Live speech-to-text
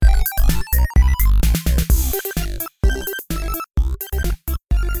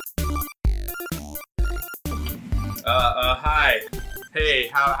Hey,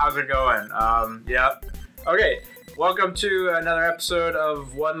 how's it going? Yep. Okay, welcome to another episode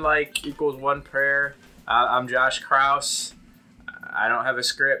of One Like Equals One Prayer. I'm Josh Kraus. I don't have a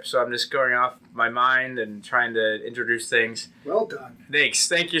script, so I'm just going off my mind and trying to introduce things. Well done. Thanks.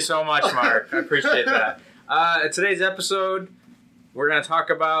 Thank you so much, Mark. I appreciate that. In today's episode, we're going to talk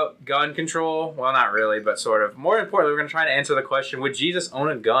about gun control. Well, not really, but sort of. More importantly, we're going to try to answer the question, would Jesus own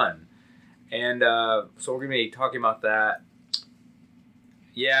a gun? And so we're going to be talking about that.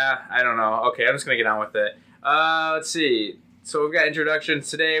 Yeah, I don't know. Okay, I'm just going to get on with it. Let's see. So we've got introductions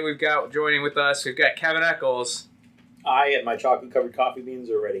today. We've got joining with us. We've got Kevin Eccles. I and my chocolate-covered coffee beans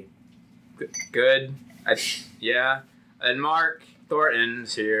are ready. Good. Yeah. And Mark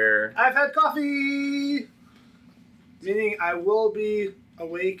Thornton's here. I've had coffee! Meaning I will be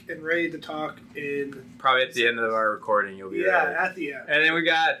awake and ready to talk in... Probably at the end of our recording, you'll be ready. Yeah, at the end. And then we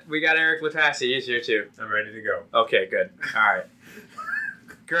got Eric Latassi. He's here too. I'm ready to go. Okay, good. All right.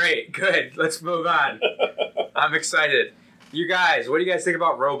 Great, good. Let's move on. I'm excited. You guys, what do you guys think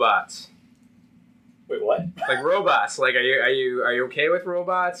about robots? Wait, what? Like robots. Like, are you okay with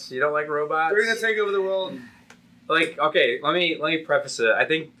robots? You don't like robots? We're gonna take over the world. Like, okay, let me preface it. I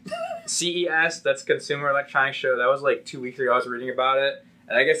think CES, that's Consumer Electronics Show, that was like 2 weeks ago. I was reading about it,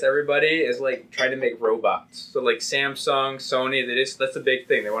 and I guess everybody is like trying to make robots. So like Samsung, Sony, that's a big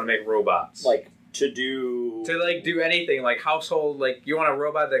thing. They want to make robots. Like to do anything, like household. Like you want a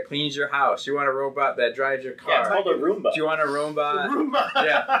robot that cleans your house. You want a robot that drives your car. Yeah, it's called a Roomba. Do you want a robot? Roomba.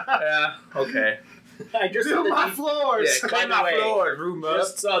 Yeah. Okay. I just Do my floors. Yeah, clean my floor, Roomba.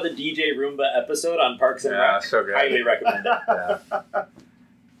 Just saw the DJ Roomba episode on Parks and Rec. So good. Highly recommend it. Yeah.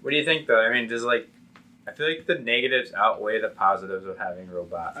 What do you think, though? I mean, I feel like the negatives outweigh the positives of having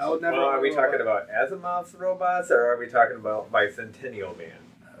robots. I would never. Well, are we robot. talking about Asimov's robots, or are we talking about Bicentennial Man?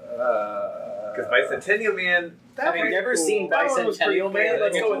 Because Bicentennial Man, Having never seen Bicentennial Man,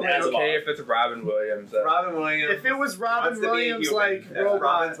 let's go with It's Asimov. okay if it's Robin Williams. Robin Williams. If it was Robin wants to be Williams, human. like Yeah, robot.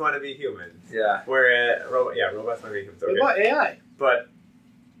 Robins want to be humans. Yeah. Where robots want to be humans. What Okay. about AI? But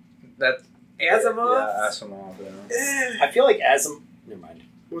That's Asimov. Yeah, Asimov. Yeah. I feel like Asimov... Never mind.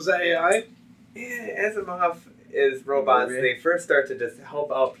 Was that AI? Asimov is robots. Movie. They first start to just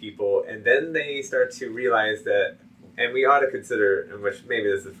help out people, and then they start to realize that, and we ought to consider, in which maybe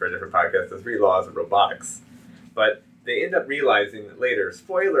this is for a different podcast, the 3 laws of robotics. But they end up realizing that later,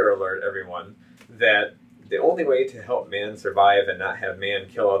 spoiler alert everyone, that the only way to help man survive and not have man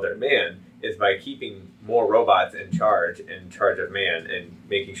kill other man is by keeping more robots in charge of man, and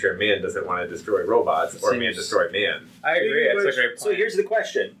making sure man doesn't want to destroy robots or man destroy man. I agree. That's a great point. So here's the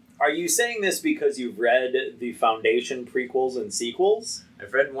question. Are you saying this because you've read the Foundation prequels and sequels?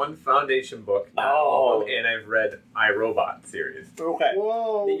 I've read one Foundation book, and I've read iRobot series. Okay.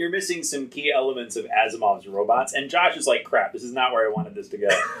 Whoa. You're missing some key elements of Asimov's robots, and Josh is like, crap, this is not where I wanted this to go.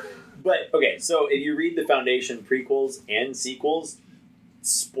 But, okay, so if you read the Foundation prequels and sequels,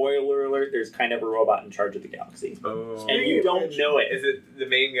 spoiler alert, there's kind of a robot in charge of the galaxy. Oh. And you don't know it. Is it the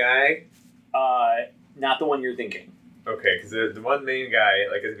main guy? Not the one you're thinking. Okay, because the one main guy,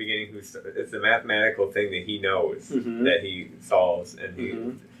 like at the beginning, it's a mathematical thing that he knows, Mhm. that he solves,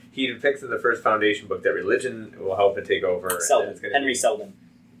 and he depicts in the first Foundation book that religion will help it take over. Seldon. And it's gonna Henry be, Seldon.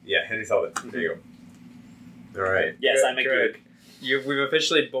 Yeah, Henry Seldon. There you go. All right. Yes, Good, I'm a good. geek. We've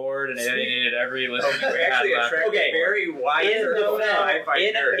officially bored and alienated every listener we had Actually, left. attract Okay. a very wide In circle of sci-fi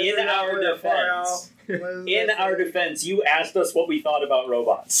nerds. In our defense, you asked us what we thought about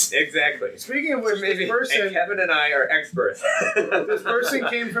robots. Exactly. Speaking of which, Maybe, this person, and Kevin and I are experts. this person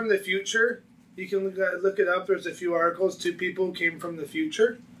came from the future. You can look it up. There's a few articles. 2 people came from the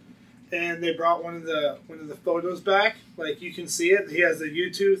future, and they brought one of the photos back. Like you can see it. He has a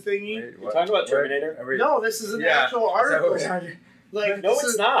U2 thingy. Wait, You're talking about Terminator? Are we- No, this is an Yeah. actual Is that what article. we're talking- Like No, this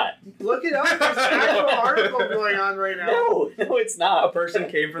it's is- not. Look it up. There's an actual article going on right now. No, it's A not. person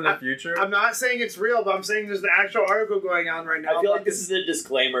came from the future? I'm not saying it's real, but I'm saying there's an actual article going on right now. I feel like this is a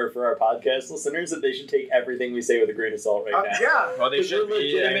disclaimer for our podcast listeners that they should take everything we say with a grain of salt right now. Yeah. Well, they Because should we're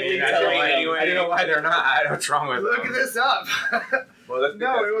be. I legitimately mean, I don't know telling why- I don't know why they're not. I don't know what's wrong with Look them. at this up. Well, that's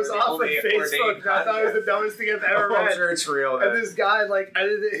No, because it was we're the off of only Facebook. ordained I thought it was the dumbest thing I've ever Oh, I'm read. sure it's real. And Then. this guy like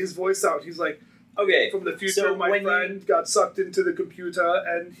edited his voice out. He's like, Okay, from the future, so my when friend got sucked into the computer,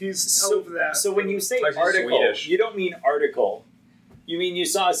 and he's over that. So when you say Like he's article, Swedish. you don't mean article. You mean you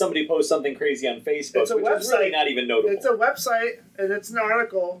saw somebody post something crazy on Facebook, It's a which is really website. not even notable. It's a website, and it's an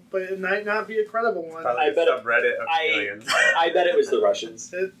article, but it might not be a credible one. Probably I bet a subreddit of I- millions. I bet it was the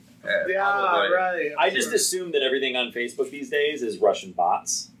Russians. Yeah, probably. right. I just assume that everything on Facebook these days is Russian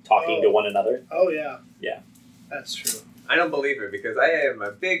bots talking to one another. Oh, yeah. Yeah. That's true. I don't believe it because I am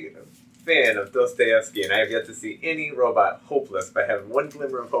a big fan of Dostoevsky, and I have yet to see any robot hopeless by having one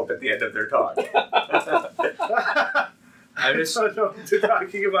glimmer of hope at the end of their talk. I just don't know what you're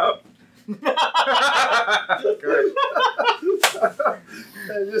talking about. Good.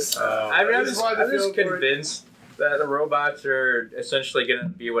 I'm just I'm just convinced that the robots are essentially going to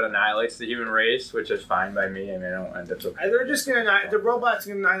be what annihilates the human race, which is fine by me. I mean, I don't end up. They're just gonna the robots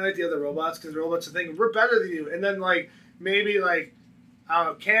gonna annihilate the other robots because the robots are thinking we're better than you, and then maybe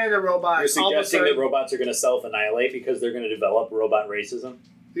Canada robots. You're suggesting that robots are going to self-annihilate because they're going to develop robot racism?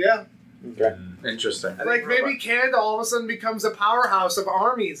 Yeah. Okay. Interesting. Maybe Canada all of a sudden becomes a powerhouse of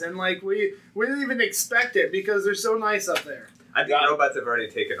armies, and we didn't even expect it because they're so nice up there. I think robots have already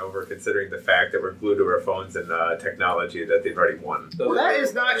taken over, considering the fact that we're glued to our phones and technology that they've already won. Well, that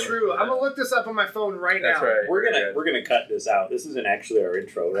is not true. I'm gonna look this up on my phone right now. That's right. We're gonna cut this out. This isn't actually our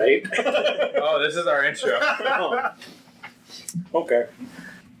intro, right? Oh, this is our intro. Okay.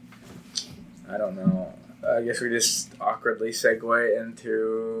 I don't know. I guess we just awkwardly segue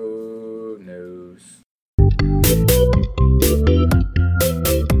into news.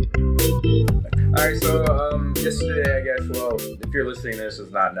 Alright, so yesterday, I guess, well, if you're listening to this,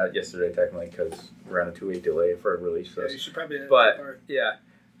 it's not yesterday technically because we're on a 2-week delay for a release. Yeah, you should probably edit that But, part. yeah.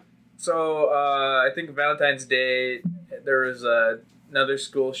 So, I think Valentine's Day, there was another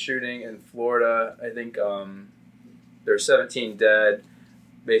school shooting in Florida. I think there were 17 dead.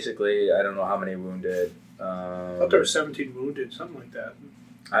 Basically, I don't know how many wounded. I thought there were 17 wounded, something like that.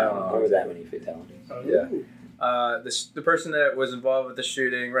 I don't know. There were that many fatalities. Yeah. The person that was involved with the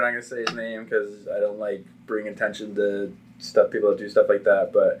shooting, we're not going to say his name because I don't like bring attention to people that do stuff like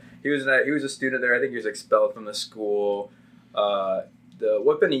that. But he was a student there. I think he was expelled from the school. The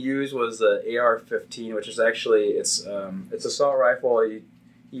weapon he used was the AR-15, which is actually it's assault rifle.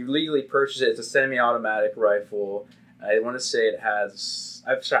 You legally purchased it. It's a semi-automatic rifle. I want to say it has.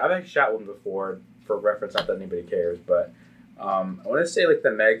 I've actually shot one before for reference. Not that anybody cares, but I want to say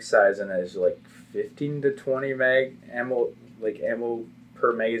the mag size in it is 15 to 20 mag ammo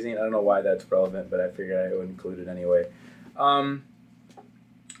per magazine. I don't know why that's relevant, but I figured I would include it anyway.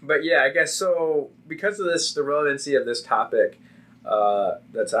 But yeah, I guess so. Because of this, the relevancy of this topic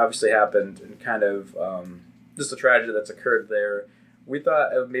that's obviously happened and kind of just a tragedy that's occurred there, we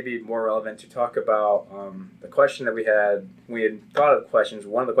thought it would maybe be more relevant to talk about the question that we had. We had thought of questions.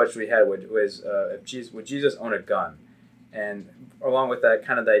 One of the questions we had was would Jesus own a gun? And along with that,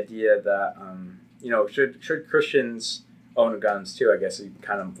 kind of the idea that should Christians own guns too? I guess you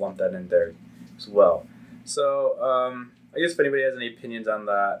kind of lump that in there as well. So I guess if anybody has any opinions on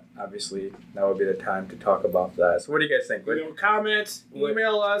that, obviously that would be the time to talk about that. So what do you guys think? Comment,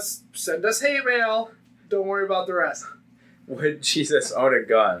 email us, send us hate mail. Don't worry about the rest. Would Jesus own a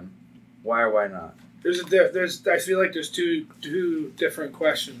gun? Why or why not? I feel like there's two different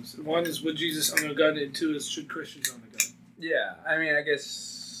questions. One is would Jesus own a gun, and two is should Christians own a gun. Yeah,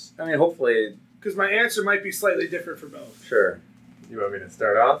 hopefully. Because my answer might be slightly different for both. Sure. You want me to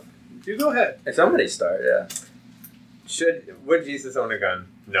start off? You go ahead. And somebody start, yeah. Would Jesus own a gun?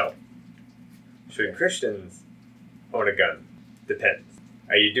 No. Should Christians own a gun? Depends.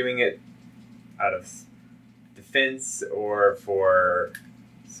 Are you doing it out of defense or for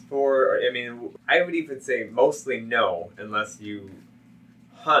sport? I would even say mostly no, unless you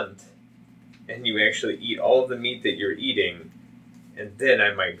hunt and you actually eat all of the meat that you're eating, and then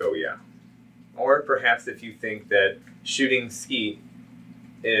I might go yeah. Or perhaps if you think that shooting skeet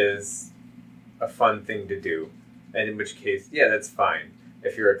is a fun thing to do, and in which case, yeah, that's fine.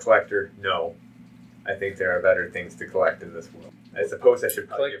 If you're a collector, no. I think there are better things to collect in this world. I suppose I should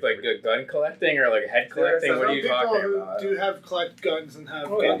probably... Like gun collecting or head collecting? What are you talking about? Some people who do have collect guns and have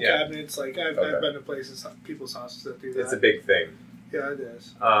gun cabinets. I've been to places, people's houses that do that. It's a big thing. Yeah, it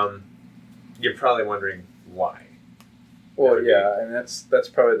is. You're probably wondering why. Well, yeah, that's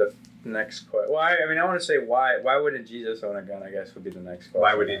probably the next question. Well, I want to say why wouldn't Jesus own a gun, I guess, would be the next question.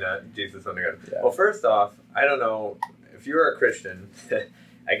 Why would he not, Jesus own a gun? Yeah. Well, first off, I don't know, if you're a Christian,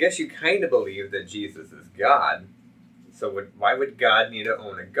 I guess you kind of believe that Jesus is God. So why would God need to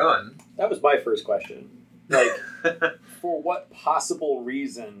own a gun? That was my first question. For what possible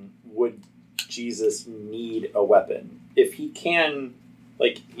reason would Jesus need a weapon? If he can,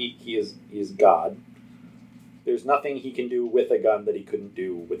 he is God, there's nothing he can do with a gun that he couldn't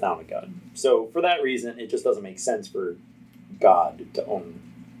do without a gun. So for that reason, it just doesn't make sense for God to own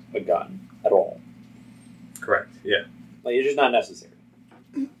a gun at all. Correct, yeah. It's just not necessary.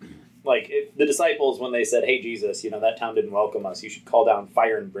 If the disciples, when they said, hey, Jesus, that town didn't welcome us, you should call down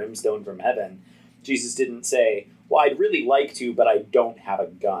fire and brimstone from heaven. Jesus didn't say, well, I'd really like to, but I don't have a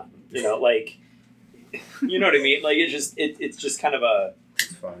gun. You know what I mean? It's just kind of a...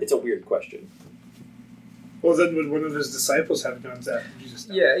 fun. It's a weird question. Well, then would one of his disciples have guns after Jesus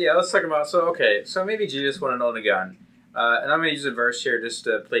died? Yeah, let's talk about, so maybe Jesus wouldn't own a gun. And I'm going to use a verse here just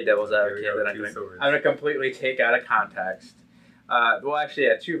to play devil's advocate that I'm going to completely take out of context.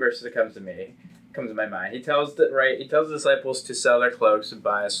 Two verses that comes to my mind. He tells the disciples to sell their cloaks and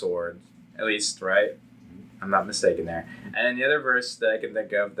buy a sword, at least, right? I'm not mistaken there. And then the other verse that I can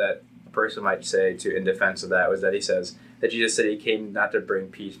think of that a person might say in defense of that was that he says that Jesus said he came not to bring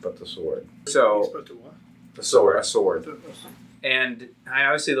peace but the sword. So, Peace, but to what? a sword. And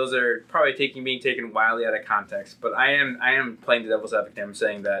obviously those are probably being taken wildly out of context, but I am playing the devil's advocate. I'm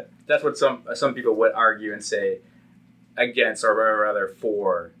saying that that's what some people would argue and say against, or rather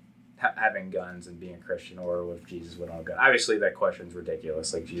for having guns and being a Christian, or if Jesus would own a gun. Obviously that question's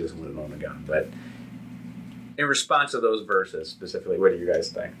ridiculous, like Jesus wouldn't own a gun, but in response to those verses specifically, what do you guys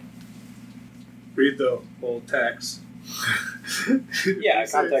think? Read the whole text. Yeah,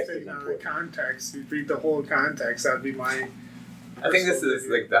 context is the important. context. You read the whole context. That'd be my. I think this is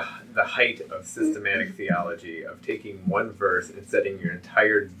like the height of systematic theology, of taking one verse and setting your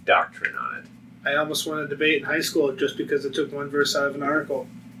entire doctrine on it. I almost won a debate in high school just because it took one verse out of an article.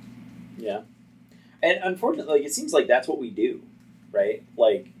 Yeah. And unfortunately, it seems like that's what we do, right?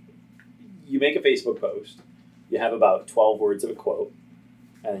 Like, you make a Facebook post, you have about 12 words of a quote,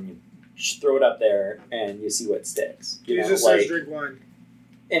 and then you throw it up there, and you see what sticks. Jesus says drink wine.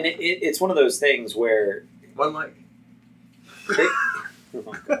 And it's one of those things where... One like...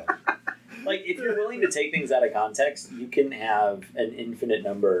 Oh, God. Like, if you're willing to take things out of context, you can have an infinite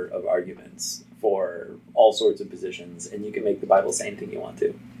number of arguments for all sorts of positions, and you can make the Bible say anything you want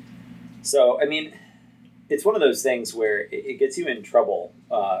to. So, I mean, it's one of those things where it gets you in trouble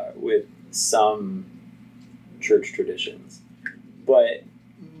with some church traditions. But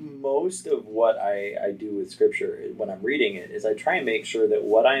most of what I do with Scripture when I'm reading it is I try and make sure that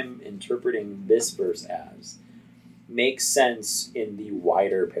what I'm interpreting this verse as makes sense in the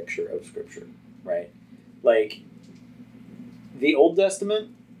wider picture of Scripture, right? Like, the Old Testament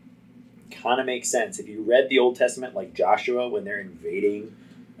kind of makes sense. If you read the Old Testament, like Joshua, when they're invading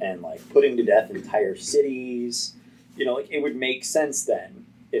and, like, putting to death entire cities, like, it would make sense then,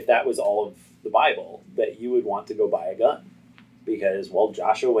 if that was all of the Bible, that you would want to go buy a gun. Because, well,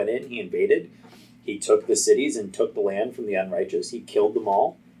 Joshua went in, he invaded, he took the cities and took the land from the unrighteous, he killed them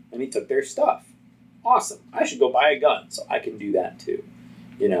all, and he took their stuff. Awesome. I should go buy a gun so I can do that too.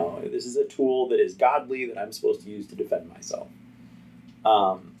 This is a tool that is godly that I'm supposed to use to defend myself.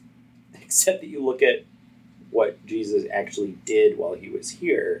 Except that you look at what Jesus actually did while he was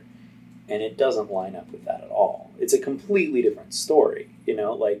here, and it doesn't line up with that at all. It's a completely different story.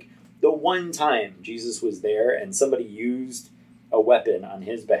 Like, the one time Jesus was there and somebody used a weapon on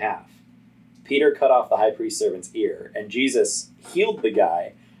his behalf, Peter cut off the high priest servant's ear, and Jesus healed the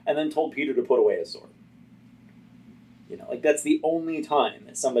guy and then told Peter to put away his sword. That's the only time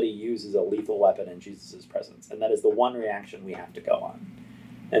that somebody uses a lethal weapon in Jesus' presence, and that is the one reaction we have to go on.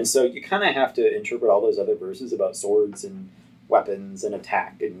 And so you kind of have to interpret all those other verses about swords and weapons and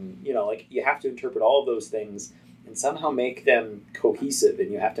attack, and you have to interpret all of those things and somehow make them cohesive,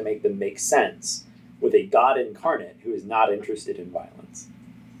 and you have to make them make sense with a God incarnate who is not interested in violence.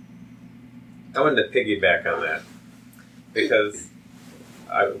 I wanted to piggyback on that because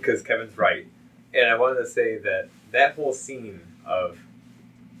Kevin's right. And I wanted to say that whole scene of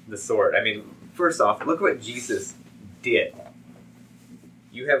the sword, I mean, first off, look what Jesus did.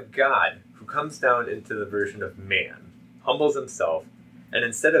 You have God who comes down into the version of man, humbles himself, and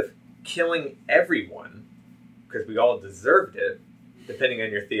instead of killing everyone, because we all deserved it, depending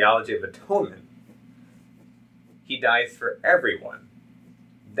on your theology of atonement, he dies for everyone.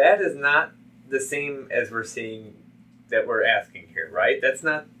 That is not the same as we're seeing that we're asking here, right? That's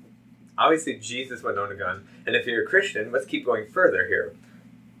not... Obviously, Jesus wouldn't own a gun. And if you're a Christian, let's keep going further here.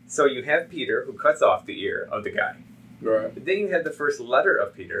 So you have Peter, who cuts off the ear of the guy. Right. But then you have the first letter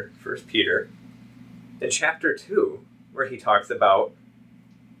of Peter, 1 Peter, in chapter 2, where he talks about...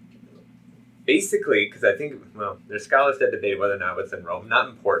 Basically, because I think, there's scholars that debate whether or not it's in Rome. Not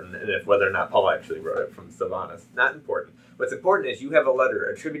important. And if whether or not Paul actually wrote it from Silvanus. Not important. What's important is you have a letter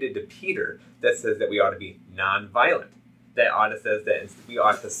attributed to Peter that says that we ought to be non-violent. That says that we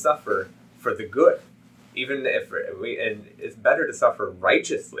ought to suffer for the good. And it's better to suffer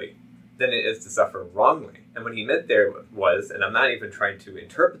righteously than it is to suffer wrongly. And what he meant there was, and I'm not even trying to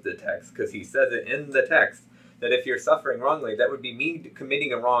interpret the text, because he says it in the text, that if you're suffering wrongly, that would be me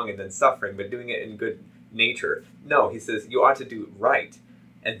committing a wrong and then suffering, but doing it in good nature. No, he says you ought to do right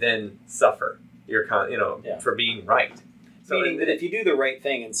and then suffer. For being right. So, meaning that if you do the right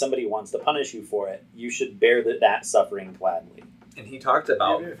thing and somebody wants to punish you for it, you should bear that suffering gladly. and he talked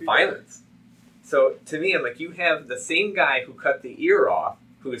about Even if he violence. So to me, I'm like, you have the same guy who cut the ear off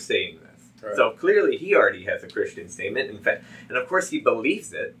who's saying this. Right. So clearly he already has a Christian statement. In fact, and of course he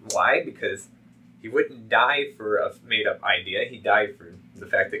believes it. Why? Because he wouldn't die for a made-up idea. He died for the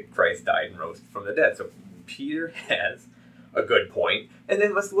fact that Christ died and rose from the dead. So Peter has a good point. And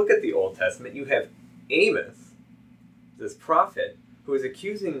then let's look at the Old Testament. You have Amos, this prophet, who is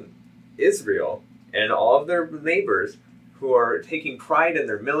accusing Israel and all of their neighbors who are taking pride in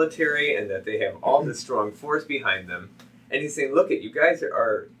their military and that they have all this strong force behind them. And he's saying, look, you guys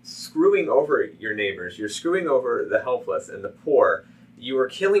are screwing over your neighbors. You're screwing over the helpless and the poor. You are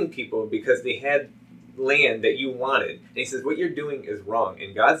killing people because they had land that you wanted. And he says, what you're doing is wrong,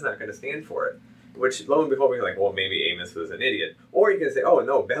 and God's not going to stand for it. Which, lo and behold, we're like, well, maybe Amos was an idiot. Or you can say, oh,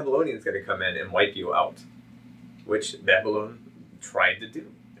 no, Babylonians going to come in and wipe you out. Which Babylon tried to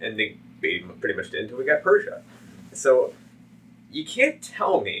do. And they pretty much did until we got Persia. So you can't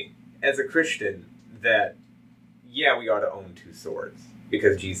tell me, as a Christian, that, yeah, we ought to own two swords.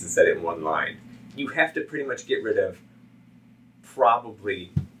 Because Jesus said it in one line. You have to pretty much get rid of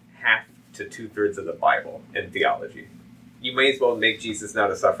probably half to 2/3 of the Bible in theology. You may as well make Jesus not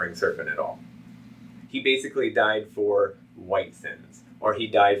a suffering servant at all. He basically died for white sins, or he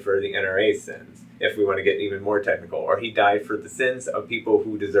died for the NRA sins, if we want to get even more technical, or he died for the sins of people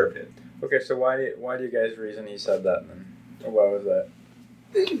who deserved it. Okay, so why do you guys reason he said that then? Or why was that?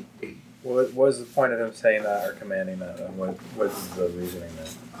 What was the point of him saying that or commanding that? And what is the reasoning there?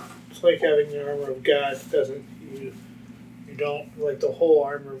 It's like having the armor of God. Doesn't you don't like the whole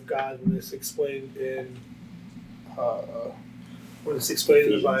armor of God when it's explained in in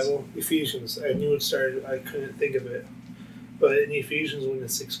the Bible. Ephesians. I knew it started. I couldn't think of it, but in Ephesians when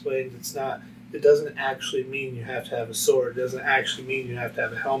it's explained, it's not. It doesn't actually mean you have to have a sword. It doesn't actually mean you have to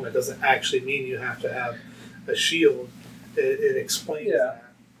have a helmet. It doesn't actually mean you have to have a shield. It explains that.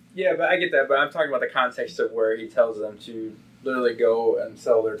 Yeah, but I get that. But I'm talking about the context of where he tells them to literally go and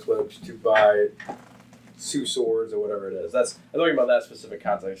sell their cloaks to buy 2 swords or whatever it is. I'm talking about that specific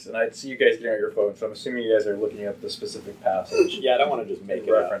context. And I see you guys getting out your phone, so I'm assuming you guys are looking up the specific passage. Yeah, I don't want to just make and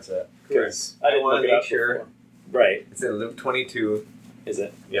it reference it. Because I didn't want look to it make up sure. before. Right. It's in Luke 22. Is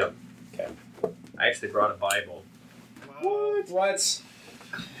it? Yep. Okay. I actually brought a Bible. What?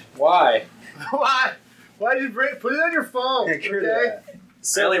 Why? Why? Why did you put it on your phone? Okay.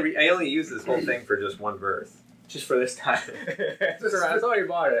 So I only use this whole thing for just one verse. Just for this time. That's all you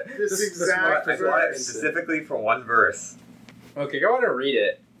bought it. This exact I bought it specifically for one verse. Okay, go on and read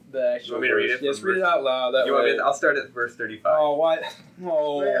it. The actual You want me to read it Yes, from read it verse- out loud. That You want way. me to, I'll start at verse 35. Oh, what?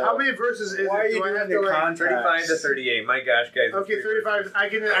 Oh. Wait, how many verses is Why it? are you Do I doing have the to like? context? 35 to 38. My gosh, guys. Okay, 35. I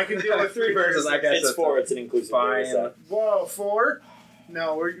can deal with 3 verses, I guess. it's that's 4. It's an inclusive fine. data set. Whoa, 4?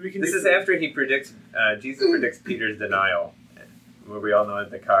 No, we can. This do is 4. after he predicts, Jesus predicts Peter's denial. Where we all know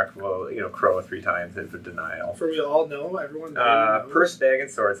that the cock will, crow 3 times in for denial. For we all know, everyone knows. Purse, bag, and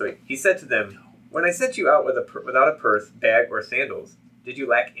sword. So he said to them, when I sent you out without a purse, bag, or sandals, did you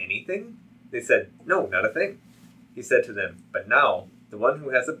lack anything? They said, no, not a thing. He said to them, but now the one who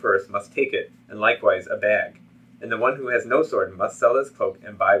has a purse must take it, and likewise a bag. And the one who has no sword must sell his cloak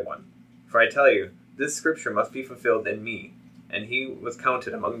and buy one. For I tell you, this scripture must be fulfilled in me. And he was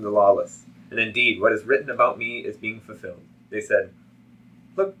counted among the lawless. And indeed, what is written about me is being fulfilled. They said,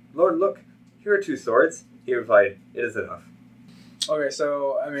 look, Lord, look, here are 2 swords. He replied, it is enough. Okay,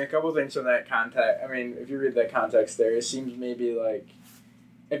 so, a couple things from that context. If you read that context there, it seems maybe like,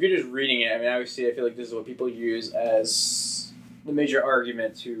 if you're just reading it, obviously I feel like this is what people use as the major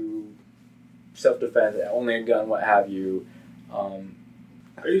argument to self-defense, only a gun, what have you.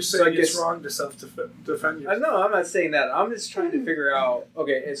 Are you so I saying it's guess- wrong to self-defend yourself? No, I'm not saying that. I'm just trying to figure out.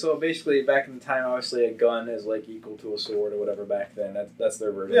 Okay, and so basically, back in the time, obviously, a gun is like equal to a sword or whatever. Back then, that's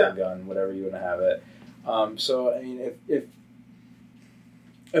their version of a gun, whatever you want to have it. So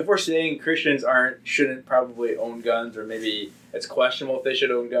if we're saying Christians shouldn't probably own guns, or maybe it's questionable if they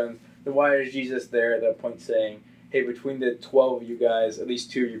should own guns, then why is Jesus there at that point saying, hey, between the 12 of you guys, at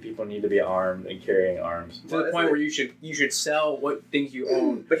least 2 of you people need to be armed and carrying arms. To Well, the point where you should sell what things you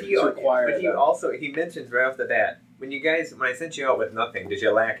own But he to acquire them. also mentions right off the bat, when I sent you out with nothing, did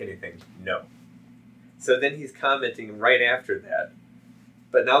you lack anything? No. So then he's commenting right after that,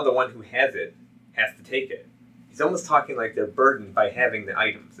 but now the one who has it has to take it. He's almost talking like they're burdened by having the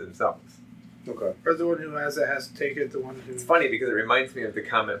items themselves. Okay. Or the one who has it has to take it, the one who... It's funny because it reminds me of the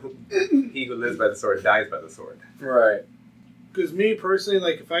comment, he who lives by the sword dies by the sword. Right. Because me personally,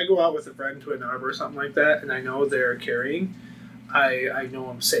 like if I go out with a friend to an arbor or something like that, and I know they're carrying, I know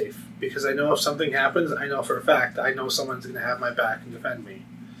I'm safe. Because I know if something happens, I know for a fact, I know someone's going to have my back and defend me.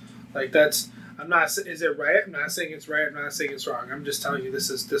 Like I'm not. Is it right? I'm not saying it's right. I'm not saying it's wrong. I'm just telling you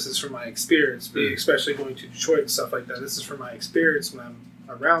this is from my experience, especially going to Detroit and stuff like that. This is from my experience when I'm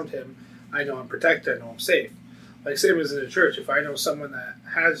around him. I know I'm protected. I know I'm safe. Like same as in the church. If I know someone that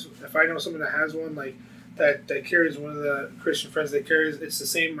has one, like that carries one of the Christian friends that carries, it's the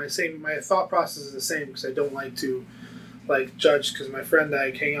same. My thought process is the same because I don't like to like judge because my friend that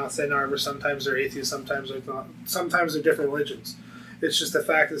I hang out in Ann Arbor, sometimes they're atheists, sometimes they're not. Sometimes they're different religions. It's just the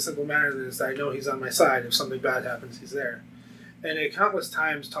fact of the simple matter is that I know he's on my side. If something bad happens, he's there. And it countless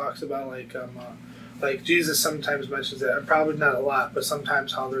times talks about like Jesus sometimes mentions it, probably not a lot, but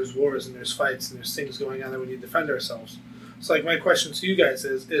sometimes how there's wars and there's fights and there's things going on that we need to defend ourselves. So like my question to you guys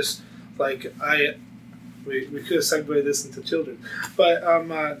is like we could have segued this into children, but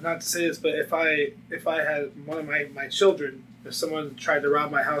not to say this, but if I had one of my children, if someone tried to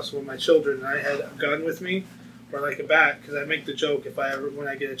rob my house with my children and I had a gun with me. Or like a bat, because I make the joke when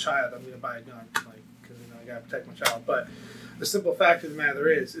I get a child, I'm going to buy a gun, like because I got to protect my child. But the simple fact of the matter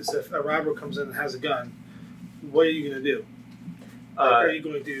is if a robber comes in and has a gun, what are you going to do? Like, are you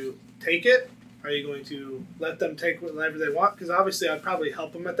going to take it? Are you going to let them take whatever they want? Because obviously I'd probably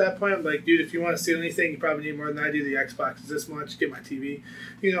help them at that point. I'm like, dude, if you want to steal anything, you probably need more than I do. The Xbox is this much. Get my TV.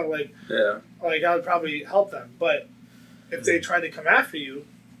 Like I would probably help them. But if they try to come after you.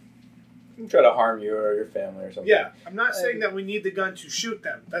 Try to harm you or your family or something. Yeah, I'm not saying that we need the gun to shoot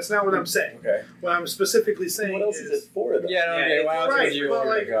them. That's not what I'm saying. Okay. What I'm specifically saying what else is it for, though? Yeah, okay, why else would you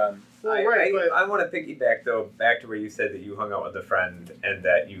own a gun? Well, I want to piggyback, though, back to where you said that you hung out with a friend and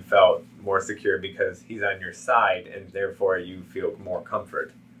that you felt more secure because he's on your side and therefore you feel more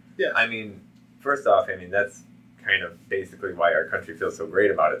comfort. Yeah. I mean, first off, that's kind of basically why our country feels so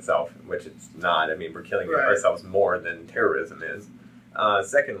great about itself, which it's not. I mean, we're killing ourselves more than terrorism is.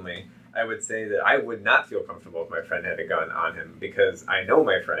 Secondly, I would say that I would not feel comfortable if my friend had a gun on him because I know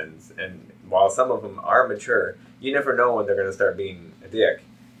my friends, and while some of them are mature, you never know when they're going to start being a dick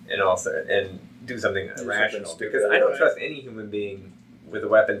and do something irrational. Because I don't trust any human being with a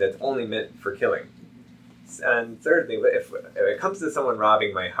weapon that's only meant for killing. And thirdly, if it comes to someone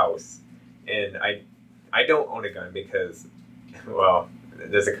robbing my house, and I don't own a gun because, well,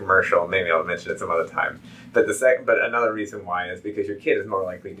 there's a commercial. Maybe I'll mention it some other time. But another reason why is because your kid is more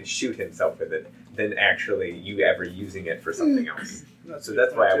likely to shoot himself with it than actually you ever using it for something else. So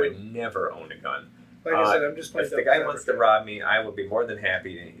that's why I would never own a gun. Like I said, I'm just if the guy wants to rob me, I will be more than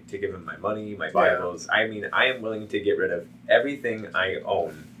happy to give him my money, my Bibles. I mean, I am willing to get rid of everything I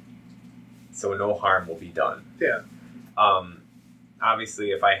own, so no harm will be done. Yeah.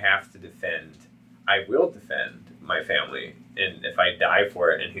 Obviously, if I have to defend, I will defend my family. And if I die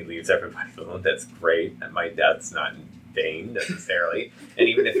for it and he leaves everybody alone, that's great. And my death's not in vain necessarily. And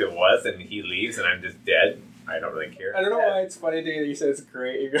even if it was and he leaves and I'm just dead, I don't really care. I don't know why it's funny to you that you said it's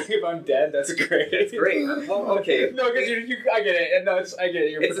great. If I'm dead, that's great. It's great. Well, okay. No, because I get it. No, I get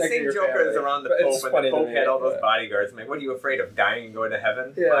it. You're it's the same joke as around the Pope, and the Pope had all those bodyguards. I'm like, what are you afraid of? Dying and going to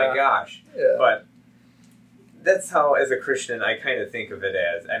heaven? Yeah. My gosh. Yeah. But that's how, as a Christian, I kind of think of it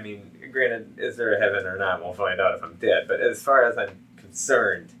as, I mean, granted, is there a heaven or not? We'll find out if I'm dead. But as far as I'm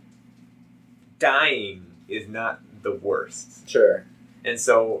concerned, dying is not the worst. Sure. And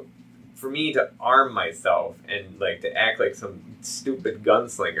so, for me to arm myself and like to act like some stupid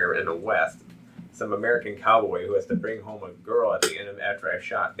gunslinger in the West, some American cowboy who has to bring home a girl at the end of after I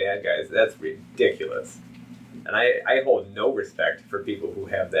shot bad guys, that's ridiculous. And I hold no respect for people who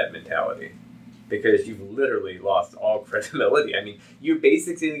have that mentality. Because you've literally lost all credibility. I mean, you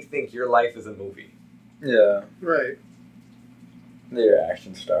basically think your life is a movie. Yeah. Right. They're your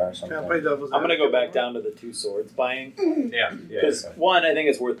action star or something. I'm going to go back down to the two swords buying. Yeah. Because, one, I think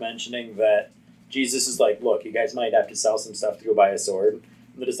it's worth mentioning that Jesus is like, look, you guys might have to sell some stuff to go buy a sword.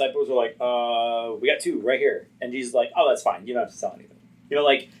 And the disciples were like, we got two right here. And Jesus is like, oh, that's fine. You don't have to sell anything. You know,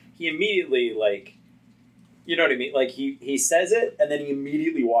 like, he immediately, like, you know what I mean? Like, he says it, and then he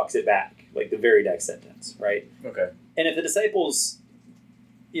immediately walks it back. Like, the very next sentence, right? Okay. And if the disciples,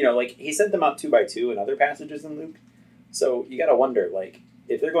 you know, like, he sent them out 2 by 2 in other passages in Luke. So you got to wonder, like,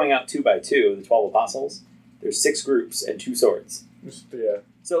 if they're going out 2 by 2, the 12 apostles, there's 6 groups and 2 swords. Yeah.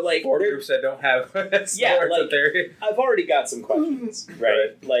 So, like, 4 groups that don't have swords. Yeah, like, there. I've already got some questions,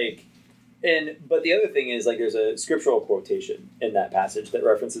 right? Like, but the other thing is, like, there's a scriptural quotation in that passage that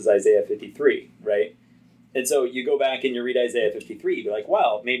references Isaiah 53, right? And so you go back and you read Isaiah 53, you'd be like,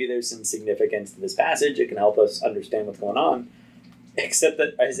 well, maybe there's some significance to this passage. It can help us understand what's going on. Except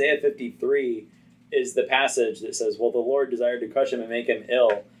that Isaiah 53 is the passage that says, well, the Lord desired to crush him and make him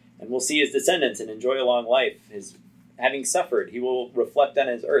ill, and we'll see his descendants and enjoy a long life. Having suffered, he will reflect on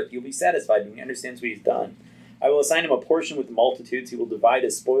his earth. He'll be satisfied when he understands what he's done. I will assign him a portion with the multitudes. He will divide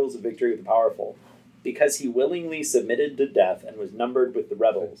his spoils of victory with the powerful. Because he willingly submitted to death and was numbered with the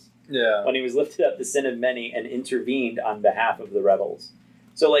rebels. Yeah. When he was lifted up the sin of many and intervened on behalf of the rebels.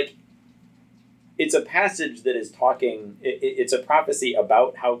 So, like, it's a passage that is talking, it's a prophecy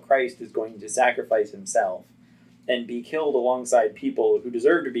about how Christ is going to sacrifice himself and be killed alongside people who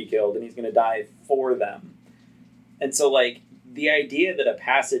deserve to be killed, and he's going to die for them. And so, like, the idea that a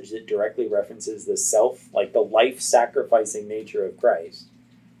passage that directly references the self, like the life-sacrificing nature of Christ,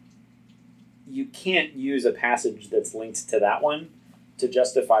 you can't use a passage that's linked to that one to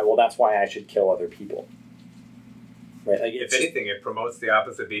justify, well, that's why I should kill other people. Right? Like, If anything, it promotes the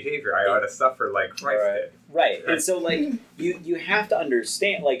opposite behavior. I ought to suffer like Christ did. Right. And so, like, you have to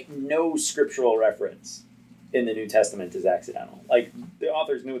understand, like, no scriptural reference in the New Testament is accidental. Like, the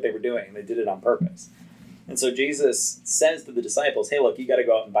authors knew what they were doing. They did it on purpose. And so Jesus says to the disciples, hey, look, you got to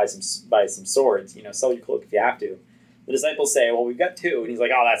go out and buy some swords. You know, sell your cloak if you have to. The disciples say, well, we've got 2. And he's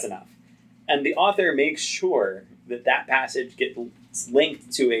like, oh, that's enough. And the author makes sure that that passage gets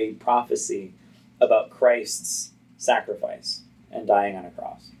linked to a prophecy about Christ's sacrifice and dying on a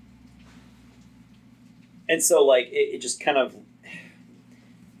cross. And so, like, it just kind of,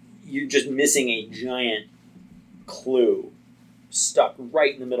 you're just missing a giant clue stuck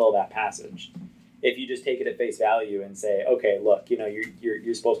right in the middle of that passage. If you just take it at face value and say, okay, look, you know,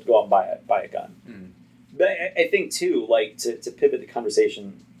 you're supposed to go out and buy a gun. Mm. But I think, too, like, to pivot the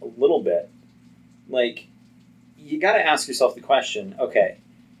conversation a little bit, like, you got to ask yourself the question, okay,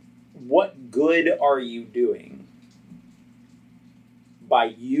 what good are you doing by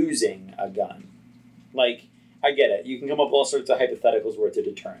using a gun? Like, I get it. You can come up with all sorts of hypotheticals where it's a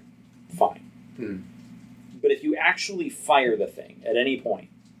deterrent. Fine. Hmm. But if you actually fire the thing at any point,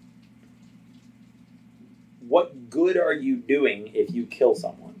 what good are you doing if you kill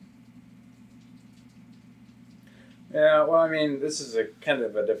someone? Yeah, well, I mean, this is a kind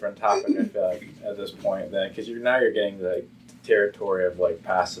of a different topic, I feel like, at this point, then, because you're getting the territory of, like,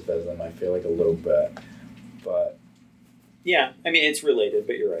 pacifism, I feel like, a little bit, but... Yeah, I mean, it's related,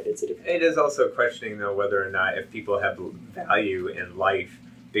 but you're right, it's a different... It is also questioning, though, whether or not if people have value in life,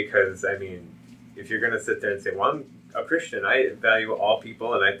 because, I mean, if you're going to sit there and say, well, I'm a Christian, I value all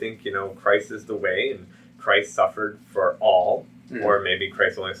people, and I think, you know, Christ is the way, and Christ suffered for all, or maybe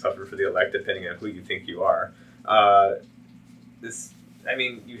Christ only suffered for the elect, depending on who you think you are.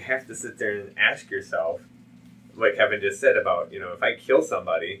 You have to sit there and ask yourself, like Kevin just said about, you know, if I kill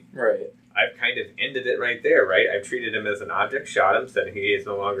somebody, right, I've kind of ended it right there, right? I've treated him as an object, shot him, said he is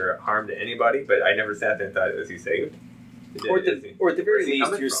no longer harm to anybody, but I never sat there and thought, is he saved? Or at the very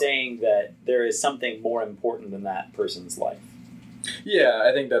least, you're saying that there is something more important than that person's life. Yeah,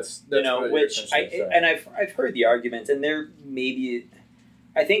 I think that's you know, which I've heard the arguments, and there maybe,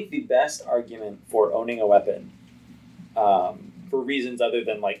 I think the best argument for owning a weapon, for reasons other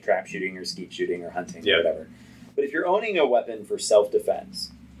than like trap shooting or skeet shooting or hunting or whatever, but if you're owning a weapon for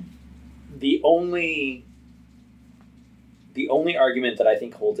self-defense, the only argument that I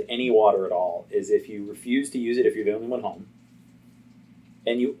think holds any water at all is if you refuse to use it if you're the only one home,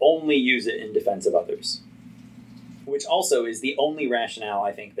 and you only use it in defense of others. Which also is the only rationale,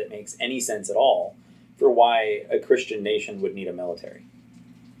 I think, that makes any sense at all for why a Christian nation would need a military.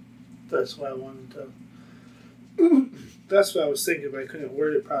 That's why I wanted to... That's what I was thinking, but I couldn't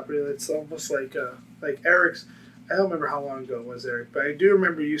word it properly. It's almost like Eric's... I don't remember how long ago it was, Eric, but I do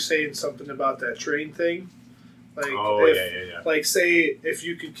remember you saying something about that train thing. Like, Like, say, if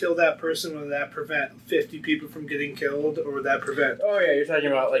you could kill that person, would that prevent 50 people from getting killed, or would that prevent... Oh, yeah, you're talking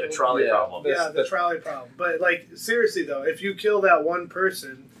about, like, the trolley problem. The trolley problem. But, like, seriously, though, if you kill that one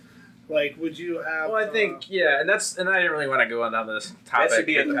person, like, would you have... Well, I think, and I didn't really want to go on down this topic. That should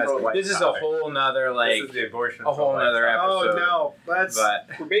be this is a whole nother, like... This is the abortion. A whole nother episode. Oh, no.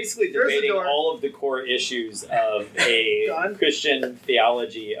 We're basically debating all of the core issues of a Christian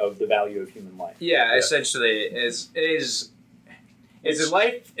theology of the value of human life. Yeah, essentially, is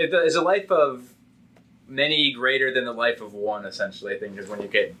a life of many greater than the life of one, essentially, I think, is when you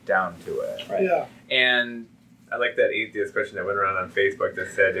get down to it. Right. Yeah. And... I like that atheist question that went around on Facebook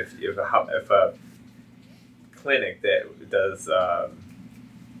that said if a clinic that does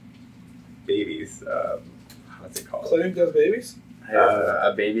babies, what's it called? Clinic does babies?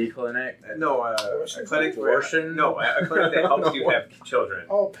 A baby clinic? No, a clinic abortion. No, a clinic that helps you have children.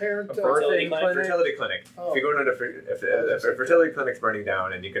 Oh, parent fertility clinic. Fertility clinic. Oh. If you go to if a fertility clinic's burning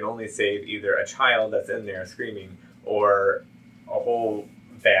down and you can only save either a child that's in there screaming or a whole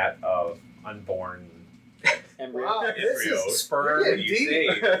vat of unborn. Embryo. Wow, this Embryo. is Sperm. we're Who do getting you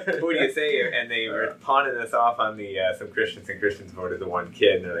deep. say? Who do you say? And they were pawning this off on the some Christians, and Christians voted the one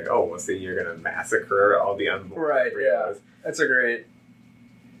kid, and they're like, "Oh, well, see, you're gonna massacre all the unborn." Right, embryos." That's a great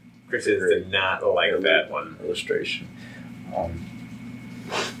Christians did not like that one. illustration.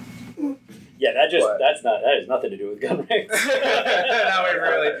 Yeah, that What? has nothing to do with gun rights. Now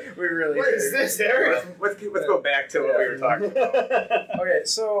we really. What is this, Eric? Let's go back to what we were talking about. Okay,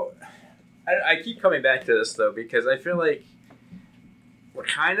 so I keep coming back to this though because I feel like we're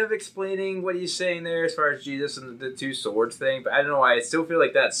kind of explaining what he's saying there as far as Jesus and the two swords thing, but I don't know why I still feel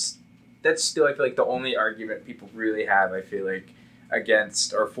like that's still I feel like the only argument people really have. I feel like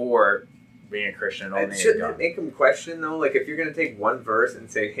against or for being a Christian and owning a Shouldn't gun. it make them question though? Like if you're gonna take one verse and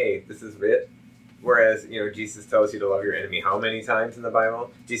say, "Hey, this is it," whereas Jesus tells you to love your enemy how many times in the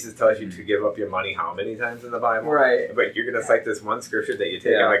Bible? Jesus tells you to give up your money how many times in the Bible? Right. But you're gonna cite this one scripture that you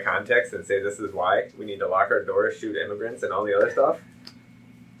take out of context and say this is why we need to lock our doors, shoot immigrants, and all the other stuff.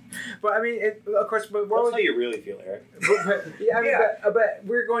 But I mean, of course, but That's how you really feel, Eric. But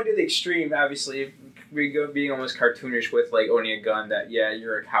we're going to the extreme. Obviously, we go being almost cartoonish with like owning a gun. That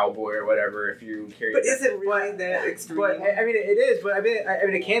you're a cowboy or whatever if you carry. But is it really that extreme? But I mean, it is. But I mean,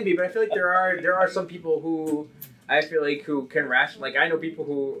 it can be. But I feel like there are some people who I feel like who can ration. Like I know people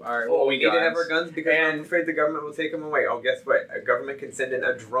who are. we need to have our guns because I'm And- afraid the government will take them away. Oh, guess what? A government can send in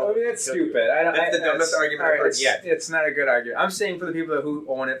a drone. I mean, that's to kill you. stupid. That's the dumbest argument I've heard yet. It's not a good argument. I'm saying for the people who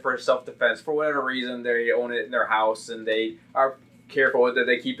own it for self-defense, for whatever reason, they own it in their house and they are careful with it.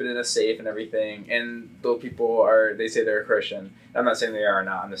 They keep it in a safe and everything. And those people they say they're a Christian. I'm not saying they are or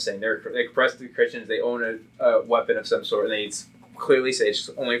not. I'm just saying they profess to be Christians. They own a weapon of some sort, and they clearly say it's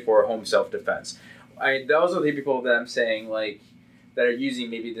only for home self-defense. Those are the people that I'm saying that are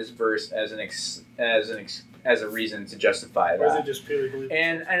using maybe this verse as a reason to justify Or is that. it just purely belief?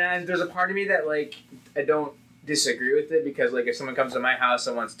 And there's a part of me that I don't disagree with it because if someone comes to my house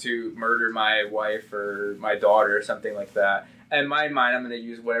and wants to murder my wife or my daughter or something like that, in my mind I'm going to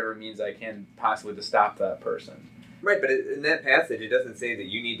use whatever means I can possibly to stop that person. Right, but in that passage, it doesn't say that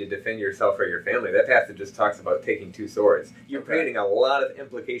you need to defend yourself or your family. That passage just talks about taking two swords. You're creating a lot of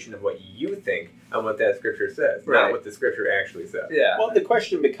implication of what you think on what that scripture says, Right. not what the scripture actually says. Yeah. Well, the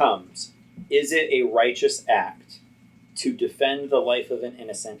question becomes, is it a righteous act to defend the life of an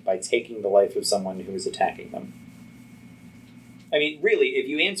innocent by taking the life of someone who is attacking them? I mean, really, if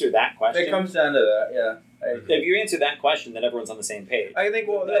you answer that question... It comes down to that, yeah. If you answer that question, then everyone's on the same page. I think,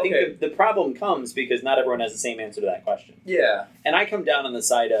 well, I think okay. the problem comes because not everyone has the same answer to that question. Yeah. And I come down on the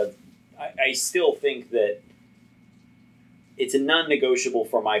side of, I still think that it's a non-negotiable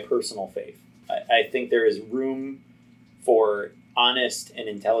for my personal faith. I think there is room for honest and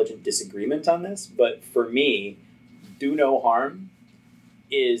intelligent disagreement on this, but for me, do no harm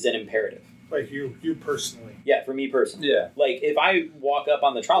is an imperative. Like you personally. Yeah, for me personally. Yeah. Like, if I walk up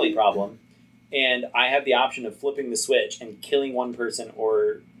on the trolley problem and I have the option of flipping the switch and killing one person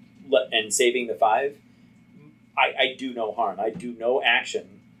and saving the five, I do no harm. I do no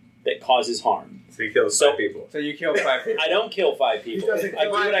action that causes harm. So you killed five people. So you kill 5 people. I don't kill 5 people. He I doesn't do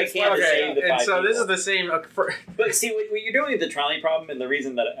kill what I five. can to save the 5 and so people. this is the same... But see, what you're doing with the trolley problem, and the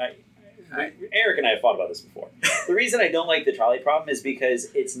reason that Eric and I have thought about this before. The reason I don't like the trolley problem is because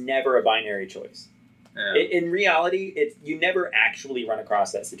it's never a binary choice. Yeah. In reality, you never actually run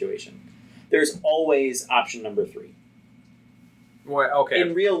across that situation. There's always option number 3. Well, okay.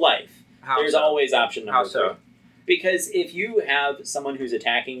 In real life, there's so? always option number How 3. so? Because if you have someone who's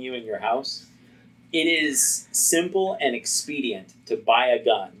attacking you in your house, it is simple and expedient to buy a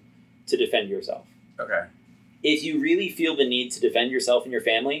gun to defend yourself. Okay. If you really feel the need to defend yourself and your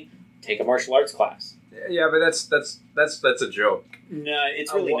family, take a martial arts class. Yeah, but that's a joke. No,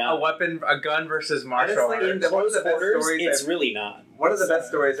 it's really a not. weapon, a gun versus martial Honestly, arts. In one of close the best quarters, stories it's I've- really not. One of the best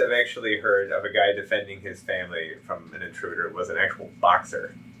stories I've actually heard of a guy defending his family from an intruder was an actual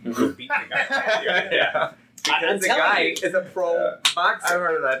boxer who beat the guy. Yeah. I'm Because the telling guy you. is a pro I've boxer.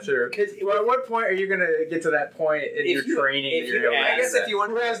 heard of that too. Because Well, at what point are you going to get to that point in If your training? if that you're you able to ask- do I guess that? if you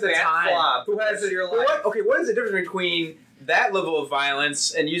want Who has the fat time? flop, Who has your well, life? what is the difference between that level of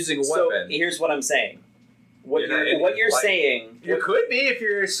violence and using a so weapon? here's what I'm saying. What You're not you're, in what his you're life. saying. You could be if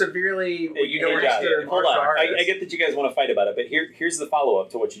you're severely. Hey, you know, hey, Josh, master hold martial on. artist. I get that you guys want to fight about it, but here's the follow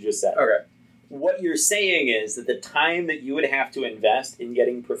up to what you just said. Okay. What you're saying is that the time that you would have to invest in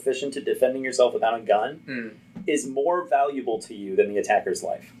getting proficient at defending yourself without a gun is more valuable to you than the attacker's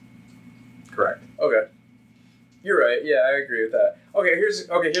life. Correct. Okay. You're right. Yeah, I agree with that. Okay, here's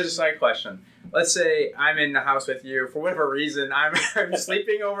a side question. let's say I'm in the house with you for whatever reason. I'm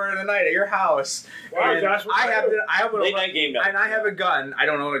sleeping over in the night at your house. Wow, and Josh, what I have do? Late night game night. and I have a gun. I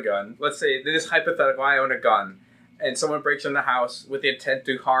don't own a gun. Let's say this is hypothetical. I own a gun, and someone breaks in the house with the intent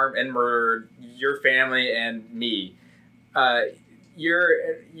to harm and murder your family and me.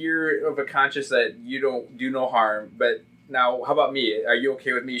 You're of a conscience that you don't do no harm. But now, how about me? Are you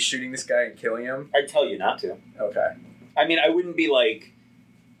okay with me shooting this guy and killing him? I'd tell you not to. Okay. I mean, I wouldn't be like,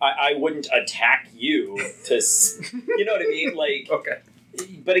 I wouldn't attack you to, you know what I mean? Like, Okay.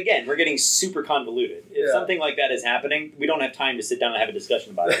 but again, we're getting super convoluted. If Yeah. something like that is happening, we don't have time to sit down and have a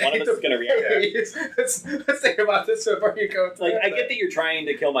discussion about it. One of us is going to react. Let's think about this before you go. Like, I get that you're trying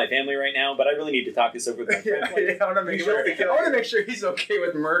to kill my family right now, but I really need to talk this over with my friend. Like, I want to make You sure. should kill I want to him. make sure he's okay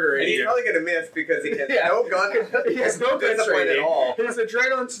with murdering And he's you. probably going to miss because he has Yeah. no gun. He has no gun discipline at training. all. His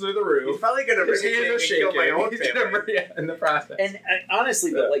adrenaline's through the He's roof. probably going to His hands are shaking. kill my own He's gonna family. murder in the process. And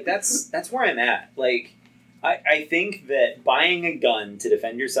honestly, though, like that's where I'm at. Like, I think that buying a gun to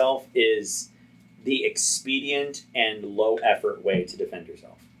defend yourself is the expedient and low effort way to defend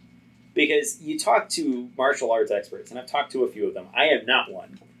yourself. Because you talk to martial arts experts, and I've talked to a few of them. I am not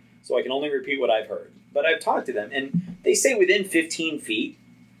one, so I can only repeat what I've heard. But I've talked to them, and they say within 15 feet,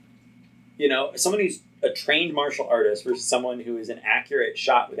 you know, someone who's a trained martial artist versus someone who is an accurate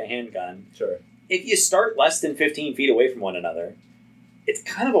shot with a handgun, Sure. if you start less than 15 feet away from one another, it's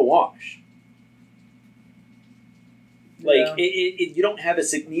kind of a wash. Like, Yeah. you don't have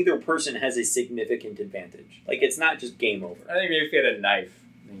neither person has a significant advantage. Like, it's not just game over. I think maybe if you had a knife,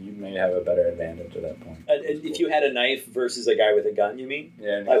 you may have a better advantage at that point. If you had a knife versus a guy with a gun, you mean?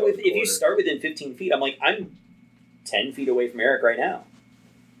 Yeah. and Like, close if you quarters. start within 15 feet, I'm 10 feet away from Eric right now.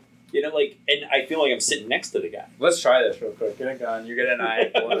 You know, like, and I feel like I'm sitting next to the guy. Let's try this real quick. Get a gun. You get a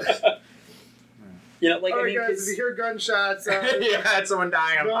knife. You know, like, All I right, mean, guys, 'cause- if you hear gunshots, Yeah, had someone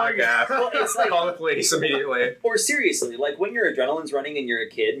dying on the podcast. Well, it's like- Call the police immediately. or seriously, like when your adrenaline's running and you're a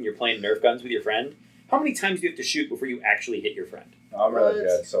kid and you're playing Nerf guns with your friend, how many times do you have to shoot before you actually hit your friend? I'm really What?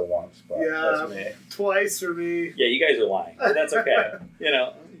 good, so once, but Yeah. that's me. twice for me. Yeah, you guys are lying, but that's okay. You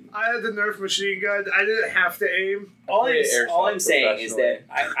know, I had the Nerf machine gun. I didn't have to aim. all play I'm airsoft saying is that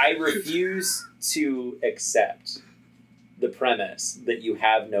professionally. I refuse to accept the premise that you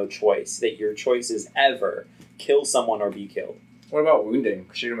have no choice, that your choice is ever kill someone or be killed. What about wounding?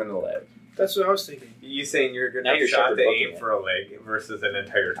 Shoot him in the leg. That's what I was thinking. You saying you're a good Now enough you're shot to shepherd aim booking for a leg versus an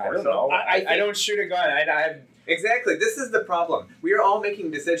entire I torso? don't know. I think- I don't shoot a gun. I Exactly. This is the problem. We are all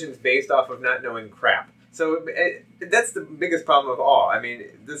making decisions based off of not knowing crap. So that's the biggest problem of all. I mean,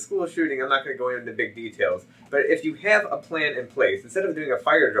 the school shooting, I'm not going to go into big details, but if you have a plan in place, instead of doing a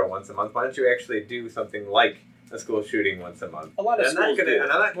fire drill once a month, why don't you actually do something like a school shooting once a month? A lot of And I'm not schools gonna, do.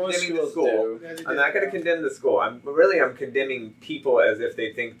 and I'm not most condemning the schools school. do. Yeah, they I'm did not going to that. condemn the school. I'm condemning people as if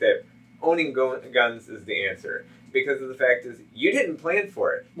they think that owning guns is the answer. Because of the fact is, you didn't plan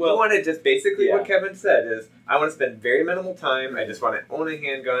for it. Well, you want to just basically yeah. what Kevin said is, I want to spend very minimal time. I just want to own a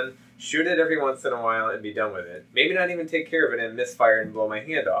handgun, shoot it every once in a while, and be done with it. Maybe not even take care of it and misfire and blow my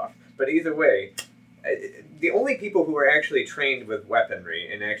hand off. But either way, the only people who are actually trained with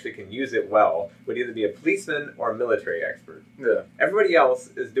weaponry and actually can use it well would either be a policeman or a military expert. Yeah. Everybody else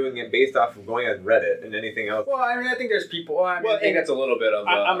is doing it based off of going on Reddit and anything else. Well, I mean, I think there's people. Well, I mean, Well, I think and that's a little bit of.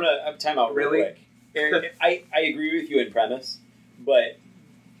 I'm gonna time out real Really? quick. Eric, I agree with you in premise, but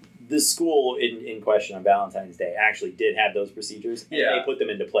the school in question on Valentine's Day actually did have those procedures, and Yeah. they put them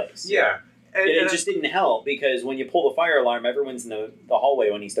into place. Yeah. And, It just didn't help because when you pull the fire alarm, everyone's in the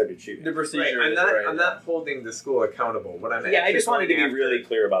hallway when he started shooting. the procedure. right, I'm is not. right. I'm not holding the school accountable. What I'm Yeah, I actually just wanted to be going after- really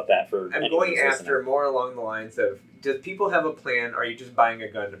clear about that for I'm anyone going who's after listening. more along the lines of: does people have a plan? Or are you just buying a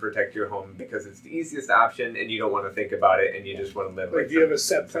gun to protect your home because it's the easiest option and you don't want to think about it and you just want to live Like, like do you have a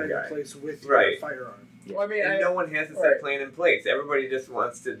some set plan guy? in place with your Right. firearm? Well, I mean, And no one has a set right. plan in place. Everybody just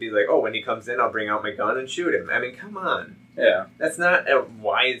wants to be like, oh, when he comes in, I'll bring out my gun and shoot him. I mean, come on. yeah. That's not a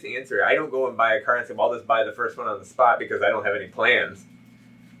wise answer. I don't go and buy a car and say, well, I'll just buy the first one on the spot because I don't have any plans.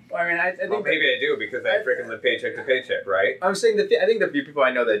 Well, I mean, I think Well, maybe I do because I freaking live paycheck to paycheck, right? I'm saying that I think the few people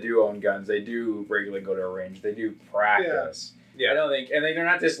I know that do own guns, they do regularly go to a range. They do practice. Yeah. I don't think, and they're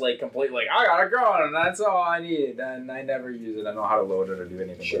not just like completely like, I got a gun and that's all I need, and I never use it. I don't know how to load it or do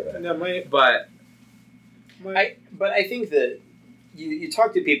anything with it. No, But But I think that you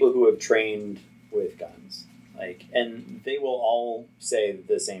talk to people who have trained with guns, like, and they will all say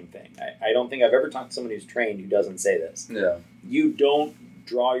the same thing. I don't think I've ever talked to someone who's trained who doesn't say this. yeah, You don't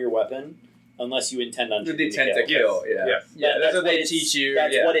draw your weapon unless you intend on the shooting intent to to kill. kill. Yeah, Yes. yeah. That's what they it's- teach you.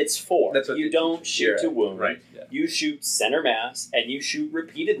 That's yeah. what it's for. That's what you they don't teach shoot you. to wound. Right. Yeah. You shoot center mass, and you shoot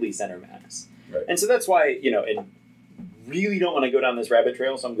repeatedly center mass. Right. And so that's why, and really don't want to go down this rabbit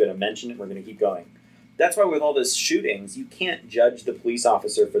trail, so I'm going to mention it. We're going to keep going. That's why with all those shootings, you can't judge the police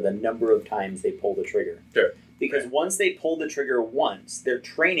officer for the number of times they pull the trigger. Sure. Because once they pull the trigger once, their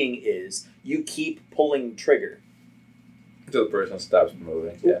training is you keep pulling trigger. Until the person stops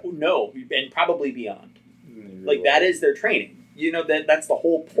moving. Yeah. No, and probably beyond. Like, that is their training. You know, that's the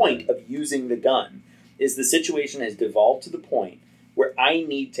whole point of using the gun, is the situation has devolved to the point where I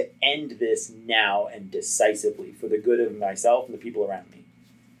need to end this now and decisively for the good of myself and the people around me.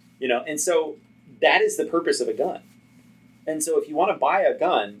 You know, and so that is the purpose of a gun. And so if you want to buy a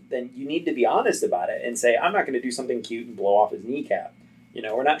gun, then you need to be honest about it and say, I'm not going to do something cute and blow off his kneecap. You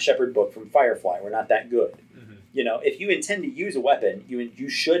know, we're not Shepard Book from Firefly. We're not that good. Mm-hmm. You know, if you intend to use a weapon, you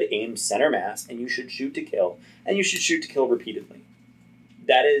should aim center mass, and you should shoot to kill, and you should shoot to kill repeatedly.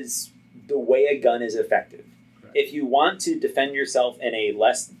 That is the way a gun is effective. Right. If you want to defend yourself in a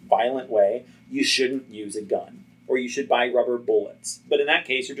less violent way, you shouldn't use a gun. Or you should buy rubber bullets. But in that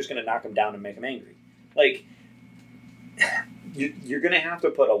case, you're just going to knock them down and make them angry. Like, you're going to have to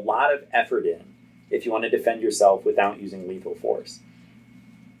put a lot of effort in if you want to defend yourself without using lethal force.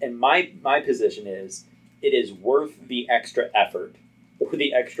 And my position is, it is worth the extra effort or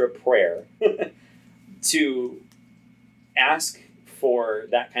the extra prayer to ask for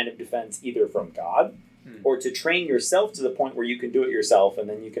that kind of defense either from God or to train yourself to the point where you can do it yourself, and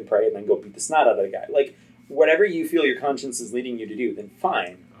then you can pray and then go beat the snot out of the guy. Like, whatever you feel your conscience is leading you to do, then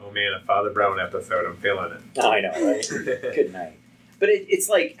fine. Oh man, a Father Brown episode. I'm feeling it. Oh, I know, right? Good night. But it's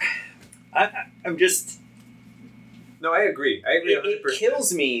like, I'm just... No, I agree. I agree 100%. It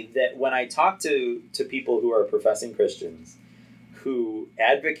kills me that when I talk to people who are professing Christians who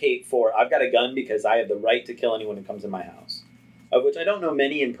advocate for, I've got a gun because I have the right to kill anyone who comes in my house, of which I don't know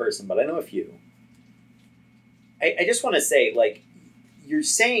many in person, but I know a few. I just want to say, like, you're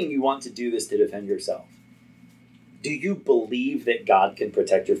saying you want to do this to defend yourself. Do you believe that God can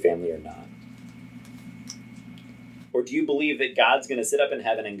protect your family or not? Or do you believe that God's going to sit up in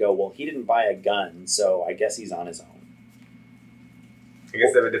heaven and go, well, he didn't buy a gun, so I guess he's on his own? I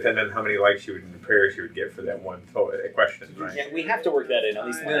guess that would depend on how many likes you would and prayers you would get for that one question, right? Yeah, we have to work that in at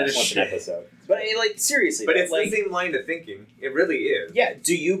least once an episode. But like, seriously. But it's like, the same line of thinking. It really is. Yeah,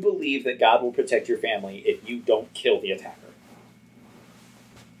 do you believe that God will protect your family if you don't kill the attacker?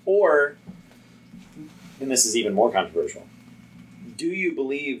 Or, and this is even more controversial, do you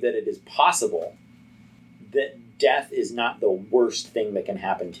believe that it is possible that death is not the worst thing that can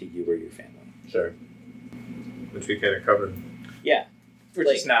happen to you or your family? Sure. Which we kind of covered. Yeah. Which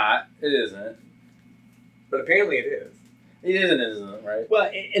is not. It isn't. But apparently it is. It isn't, right?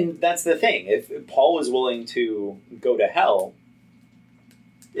 Well, and that's the thing. If Paul was willing to go to hell,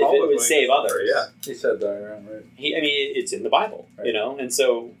 if it would save others. Yeah. He said that, right? It's in the Bible, right. You know? And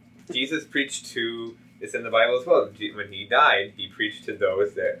so... Jesus preached to... It's in the Bible as well. When he died, he preached to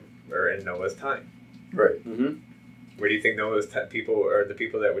those that were in Noah's time. Right. Mm-hmm. Where do you think Noah's people, or the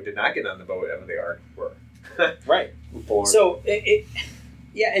people that did not get on the boat out of the ark, were? Right. So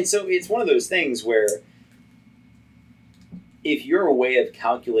yeah, and so it's one of those things where if your way of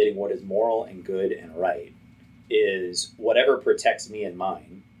calculating what is moral and good and right is whatever protects me and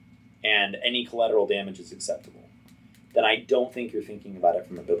mine, and any collateral damage is acceptable, then I don't think you're thinking about it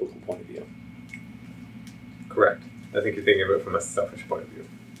from a biblical point of view. Correct. I think you're thinking of it from a selfish point of view.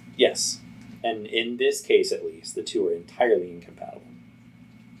 Yes. And in this case, at least, the two are entirely incompatible.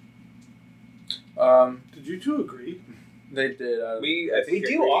 Did you two agree? They did. We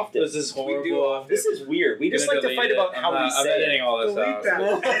do often. This is horrible. This is weird. We just like to fight about how we say it. I'm editing all this out. This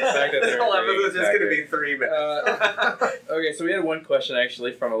whole episode is just going to be 3 minutes. Okay, so we had one question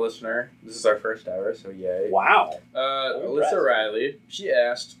actually from a listener. This is our first ever, so yay. Wow. Alyssa Riley. She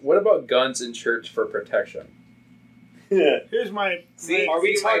asked, "What about guns in church for protection?" Here's my... Are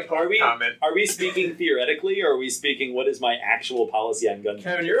we speaking theoretically, or are we speaking what is my actual policy on gun?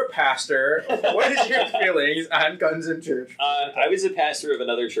 Kevin, you're a pastor. What is your feelings on guns in church? I was a pastor of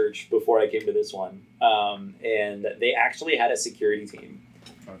another church before I came to this one, and they actually had a security team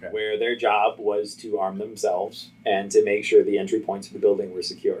where their job was to arm themselves and to make sure the entry points of the building were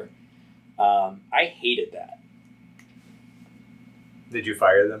secure. I hated that. Did you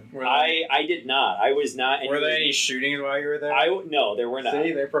fire them? I did not. I was not. Were there any shootings while you were there? No, there were not.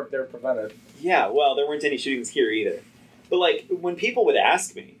 See, they're prevented. Yeah, well, there weren't any shootings here either. But, like, when people would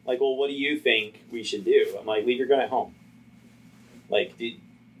ask me, like, well, what do you think we should do? I'm like, leave your gun at home. Like, do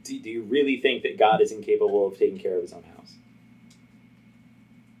you really think that God is incapable of taking care of his own house?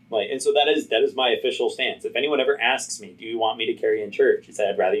 Like, and so that is my official stance. If anyone ever asks me, do you want me to carry in church? I say,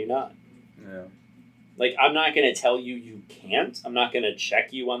 I'd rather you not. Yeah. Like, I'm not going to tell you can't. I'm not going to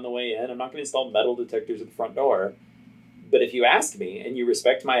check you on the way in. I'm not going to install metal detectors at the front door. But if you asked me and you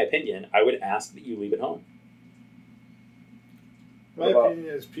respect my opinion, I would ask that you leave it home. My opinion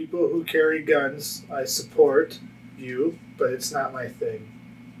is people who carry guns, I support you, but it's not my thing.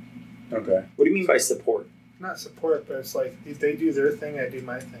 Okay. What do you mean by support? Not support, but it's like if they do their thing, I do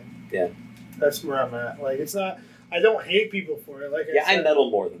my thing. Yeah. That's where I'm at. Like, it's not, I don't hate people for it. Like I said,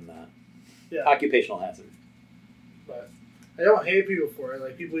 meddle more than that. Yeah. Occupational hazard. But I don't hate people for it.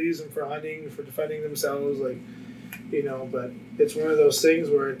 Like, people use them for hunting, for defending themselves, like, you know, but it's one of those things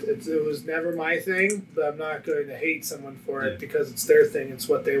where it was never my thing, but I'm not going to hate someone for it because it's their thing, it's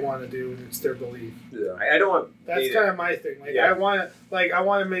what they want to do, and it's their belief. Yeah. I don't want. That's kind of my thing. Like, I want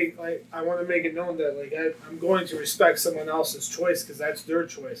to make it known that, like, I'm going to respect someone else's choice because that's their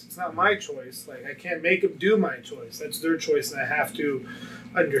choice. It's not my choice. Like, I can't make them do my choice. That's their choice, and I have to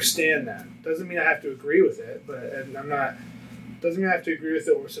understand that. Doesn't mean I have to agree with it, and I'm not. Doesn't mean I have to agree with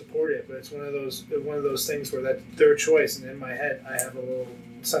it or support it, but it's one of those things where that's their choice, and in my head I have a little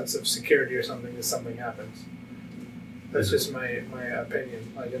sense of security or something if something happens. That's just my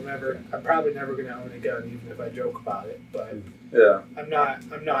opinion. Like, I'm probably never going to own a gun, even if I joke about it. But yeah, I'm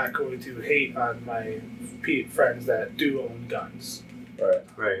not going to hate on my friends that do own guns.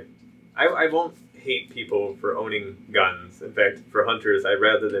 Right. I won't hate people for owning guns. In fact, for hunters, I'd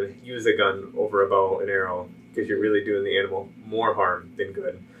rather them use a gun over a bow and arrow, because you're really doing the animal more harm than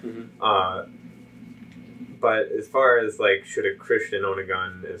good. Mm-hmm. But as far as, like, should a Christian own a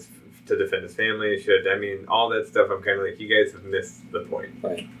gun is to defend his family? All that stuff, I'm kind of like, you guys have missed the point.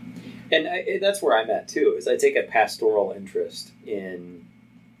 Right. And that's where I'm at, too, is I take a pastoral interest in,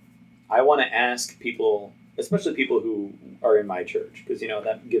 I want to ask people, especially people who are in my church, because, you know,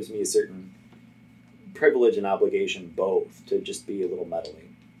 that gives me a certain privilege and obligation both to just be a little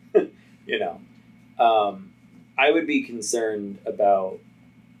meddling, you know. I would be concerned about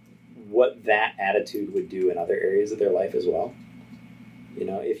what that attitude would do in other areas of their life as well. You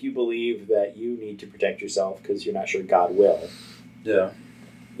know, if you believe that you need to protect yourself because you're not sure God will. Yeah.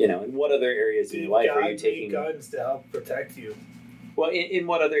 You know, in what other areas in your life are you taking guns to help protect you? Well, in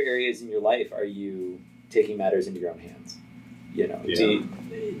what other areas in your life are you taking matters into your own hands? You know,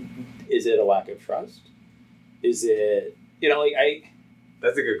 is it a lack of trust? Is it, you know, like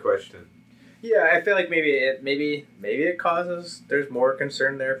That's a good question. Yeah, I feel like maybe it causes, there's more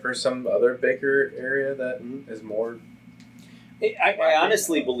concern there for some other bigger area that is more. I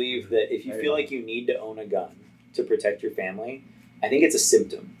honestly believe that if you feel like you need to own a gun to protect your family, I think it's a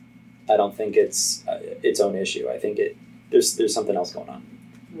symptom. I don't think it's its own issue. I think there's something else going on.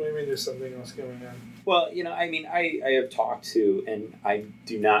 What do you mean there's something else going on? Well, you know, I mean, I have talked to, and I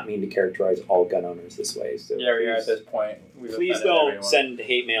do not mean to characterize all gun owners this way. So yeah, we are at this point. Please don't send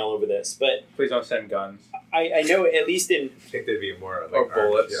hate mail over this, but please don't send guns. I know at least in. I think there'd be more like or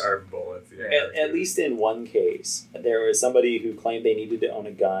bullets. Armed bullets. Yeah, at least in one case, there was somebody who claimed they needed to own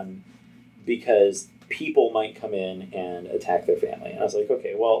a gun because people might come in and attack their family, and I was like,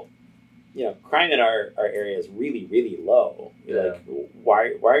 okay, well, you know, crime in our area is really, really low. Yeah.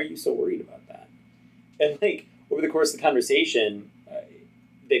 Like, why are you so worried about that? And, like, over the course of the conversation,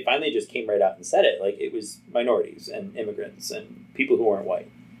 they finally just came right out and said it. Like, it was minorities and immigrants and people who weren't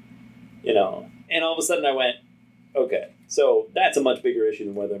white, you know. And all of a sudden I went, okay, so that's a much bigger issue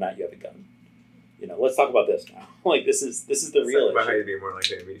than whether or not you have a gun. You know, let's talk about this now. Like, this is the real issue. About how you'd be more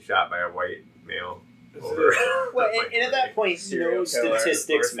likely to be shot by a white male. Well, and at that point, no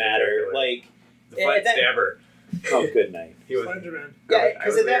statistics matter. Like, the fight stabber. Oh, good night. He was Slenderman. Yeah,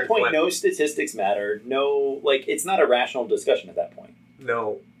 because at that point, no statistics matter. No, like, it's not a rational discussion at that point.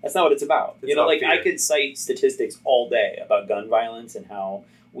 No. That's not what it's about. It's you know, like, fear. I could cite statistics all day about gun violence and how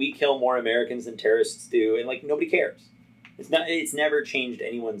we kill more Americans than terrorists do, and, like, nobody cares. It's never changed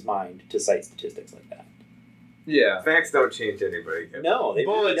anyone's mind to cite statistics like that. Yeah. Facts don't change anybody. No, they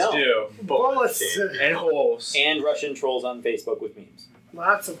Bullets really don't. do. Bullets. And holes. And Russian trolls on Facebook with memes.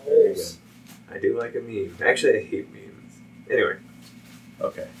 Lots of holes. I do like a meme. Actually, I hate memes. Anyway.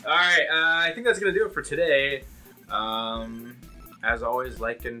 Okay. All right. I think that's going to do it for today. As always,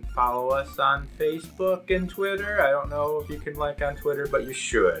 like and follow us on Facebook and Twitter. I don't know if you can like on Twitter, but you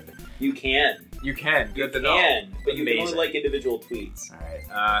should. You can. You can. Good to know. You can, but you can Amazing. only like individual tweets. All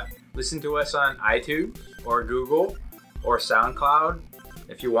right. Listen to us on iTunes or Google or SoundCloud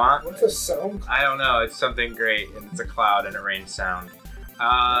if you want. What's a sound? I don't know. It's something great, and it's a cloud and a rain sound.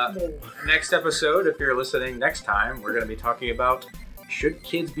 Next episode, if you're listening next time, we're going to be talking about should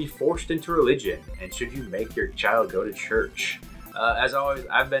kids be forced into religion, and should you make your child go to church? As always,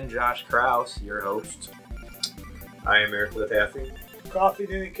 I've been Josh Krause, your host. I am Eric Litassi. Coffee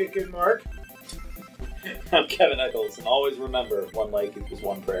didn't kick in, Mark. I'm Kevin Eccles, and always remember, one like equals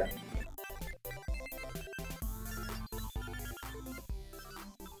one prayer.